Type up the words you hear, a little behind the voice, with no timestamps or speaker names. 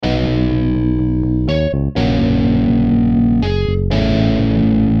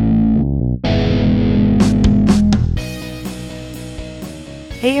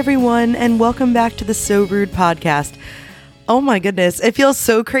Hey everyone, and welcome back to the So Rude podcast. Oh my goodness, it feels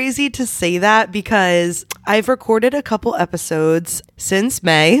so crazy to say that because I've recorded a couple episodes since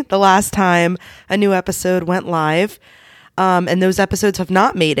May, the last time a new episode went live. And those episodes have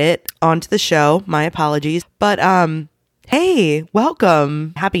not made it onto the show. My apologies. But hey,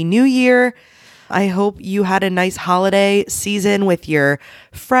 welcome. Happy New Year. I hope you had a nice holiday season with your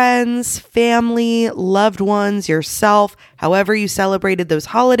friends, family, loved ones, yourself, however you celebrated those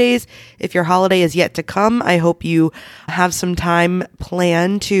holidays. If your holiday is yet to come, I hope you have some time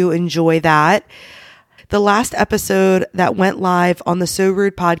planned to enjoy that. The last episode that went live on the So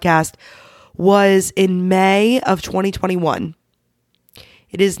Rude podcast was in May of 2021.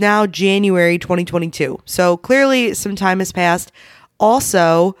 It is now January 2022. So clearly some time has passed.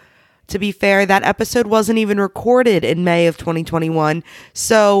 Also, to be fair, that episode wasn't even recorded in May of 2021.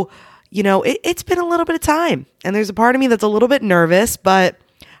 So, it's been a little bit of time. And there's a part of me that's a little bit nervous, but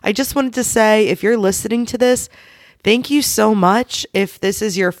I just wanted to say, if you're listening to this, thank you so much. If this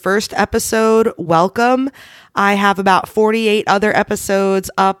is your first episode, welcome. I have about 48 other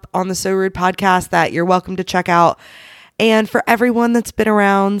episodes up on the So Rude podcast that you're welcome to check out. And for everyone that's been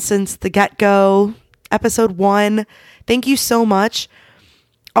around since the get-go, episode 1, thank you so much.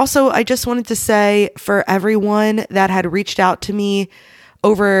 Also, I just wanted to say for everyone that had reached out to me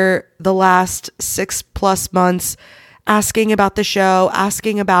over the last 6+ months, asking about the show,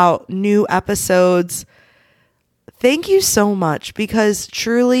 asking about new episodes, thank you so much, because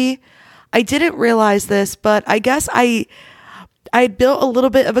truly, I didn't realize this, but I guess I built a little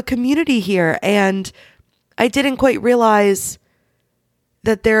bit of a community here, and I didn't quite realize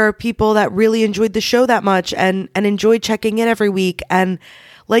that there are people that really enjoyed the show that much and enjoyed checking in every week and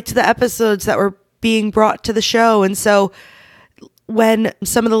liked the episodes that were being brought to the show. And so when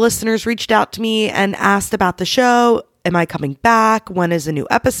some of the listeners reached out to me and asked about the show, am I coming back? When is a new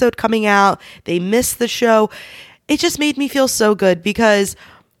episode coming out? They missed the show. It just made me feel so good, because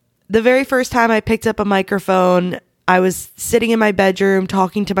the very first time I picked up a microphone, I was sitting in my bedroom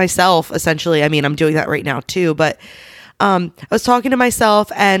talking to myself, essentially. I mean, I'm doing that right now too, but I was talking to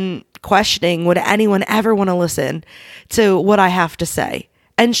myself and questioning, would anyone ever want to listen to what I have to say?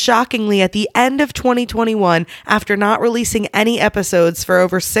 And shockingly, at the end of 2021, after not releasing any episodes for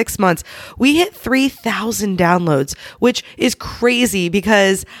over 6 months, we hit 3,000 downloads, which is crazy,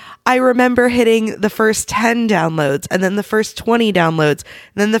 because I remember hitting the first 10 downloads, and then the first 20 downloads,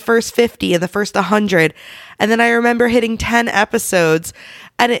 and then the first 50 and the first 100. And then I remember hitting 10 episodes,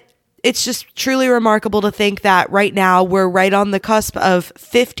 and it's just truly remarkable to think that right now we're right on the cusp of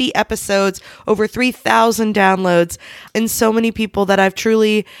 50 episodes, over 3,000 downloads, and so many people that I've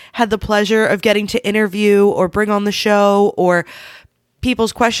truly had the pleasure of getting to interview or bring on the show, or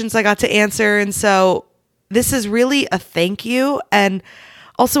people's questions I got to answer. And so this is really a thank you, and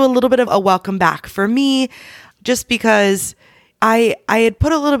also a little bit of a welcome back for me, just because I had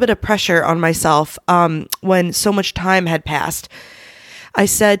put a little bit of pressure on myself when so much time had passed. I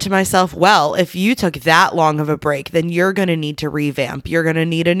said to myself, well, if you took that long of a break, then you're going to need to revamp. You're going to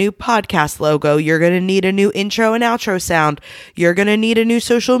need a new podcast logo. You're going to need a new intro and outro sound. You're going to need a new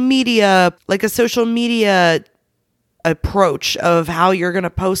social media, like a social media approach of how you're going to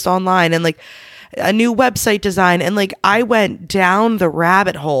post online, and like a new website design. And like, I went down the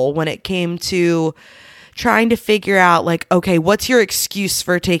rabbit hole when it came to trying to figure out, like, okay, what's your excuse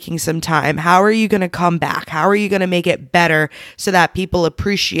for taking some time? How are you going to come back? How are you going to make it better so that people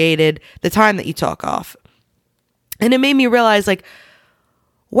appreciated the time that you took off? And it made me realize, like,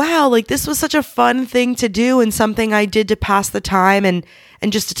 wow, like, this was such a fun thing to do, and something I did to pass the time and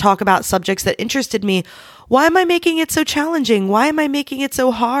just to talk about subjects that interested me. Why am I making it so challenging? Why am I making it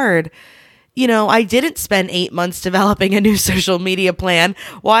so hard? I didn't spend 8 months developing a new social media plan.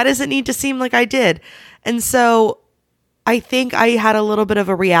 Why does it need to seem like I did? And so I think I had a little bit of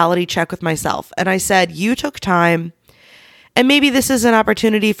a reality check with myself. And I said, you took time. And maybe this is an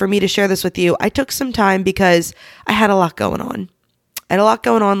opportunity for me to share this with you. I took some time because I had a lot going on. I had a lot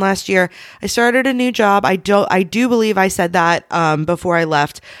going on last year. I started a new job. I do believe I said that before I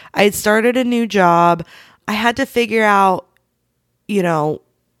left. I had started a new job. I had to figure out,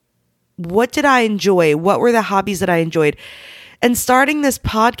 what did I enjoy? What were the hobbies that I enjoyed? And starting this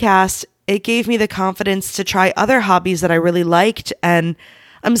podcast, it gave me the confidence to try other hobbies that I really liked. And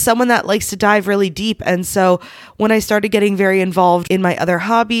I'm someone that likes to dive really deep. And so when I started getting very involved in my other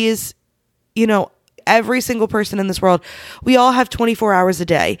hobbies, every single person in this world, we all have 24 hours a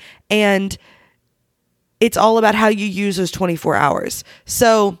day. And it's all about how you use those 24 hours.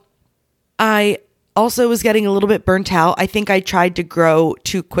 So I also was getting a little bit burnt out. I think I tried to grow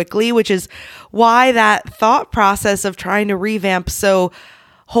too quickly, which is why that thought process of trying to revamp so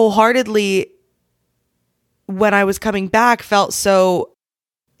wholeheartedly, when I was coming back, felt so,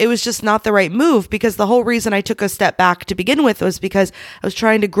 it was just not the right move, because the whole reason I took a step back to begin with was because I was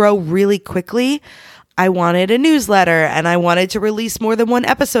trying to grow really quickly. I wanted a newsletter and I wanted to release more than one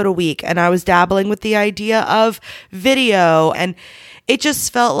episode a week. And I was dabbling with the idea of video, and it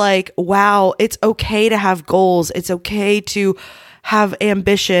just felt like, wow, it's okay to have goals. It's okay to have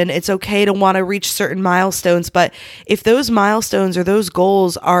ambition. It's okay to want to reach certain milestones. But if those milestones or those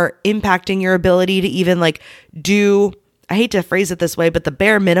goals are impacting your ability to even like do, I hate to phrase it this way, but the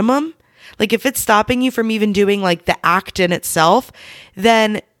bare minimum, like if it's stopping you from even doing like the act in itself,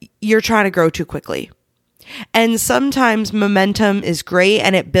 then you're trying to grow too quickly. And sometimes momentum is great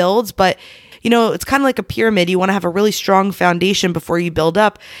and it builds, but it's kind of like a pyramid. You want to have a really strong foundation before you build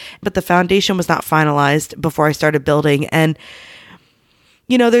up, but the foundation was not finalized before I started building. And,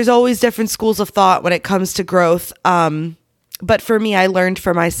 there's always different schools of thought when it comes to growth. But for me, I learned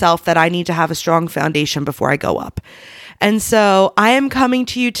for myself that I need to have a strong foundation before I go up. And so I am coming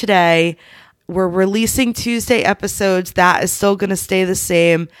to you today. We're releasing Tuesday episodes. That is still going to stay the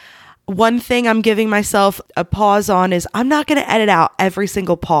same. One thing I'm giving myself a pause on is I'm not going to edit out every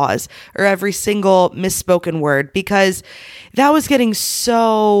single pause or every single misspoken word, because that was getting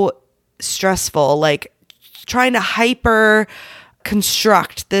so stressful, like trying to hyper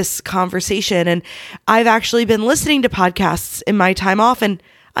construct this conversation. And I've actually been listening to podcasts in my time off, and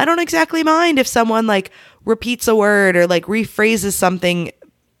I don't exactly mind if someone like repeats a word or like rephrases something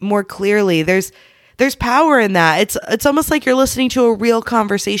more clearly. There's power in that. It's almost like you're listening to a real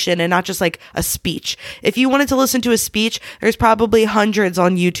conversation and not just like a speech. If you wanted to listen to a speech, there's probably hundreds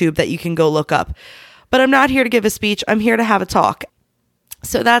on YouTube that you can go look up. But I'm not here to give a speech. I'm here to have a talk.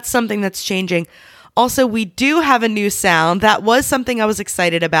 So that's something that's changing. Also, we do have a new sound. That was something I was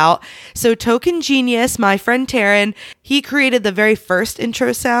excited about. So Token Genius, my friend Taryn, he created the very first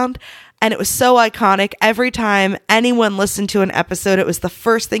intro sound. And it was so iconic. Every time anyone listened to an episode, it was the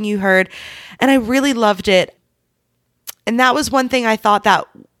first thing you heard. And I really loved it. And that was one thing I thought that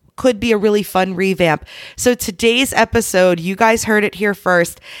could be a really fun revamp. So today's episode, you guys heard it here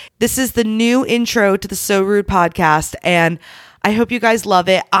first. This is the new intro to the So Rude podcast. And I hope you guys love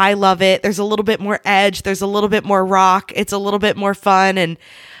it. I love it. There's a little bit more edge. There's a little bit more rock. It's a little bit more fun, and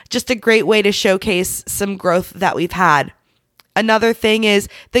just a great way to showcase some growth that we've had. Another thing is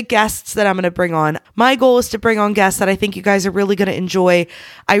the guests that I'm going to bring on. My goal is to bring on guests that I think you guys are really going to enjoy.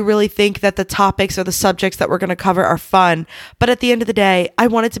 I really think that the topics or the subjects that we're going to cover are fun. But at the end of the day, I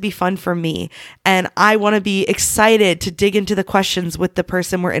want it to be fun for me. And I want to be excited to dig into the questions with the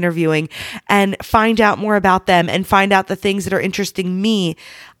person we're interviewing and find out more about them and find out the things that are interesting me.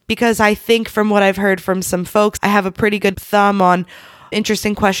 Because I think from what I've heard from some folks, I have a pretty good thumb on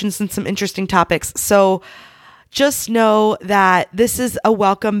interesting questions and some interesting topics. So just know that this is a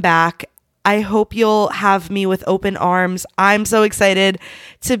welcome back. I hope you'll have me with open arms. I'm so excited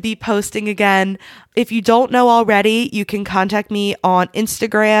to be posting again. If you don't know already, you can contact me on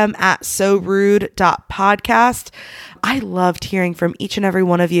Instagram at sorude.podcast. I loved hearing from each and every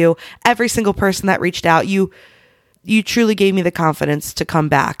one of you, every single person that reached out. You truly gave me the confidence to come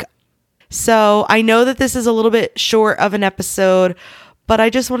back. So I know that this is a little bit short of an episode, but I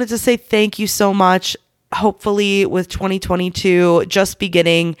just wanted to say thank you so much. Hopefully with 2022 just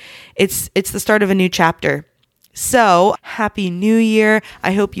beginning, it's the start of a new chapter. So happy new year.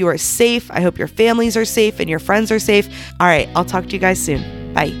 I hope you are safe. I hope your families are safe and your friends are safe. All right, I'll talk to you guys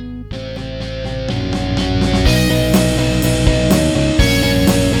soon. Bye.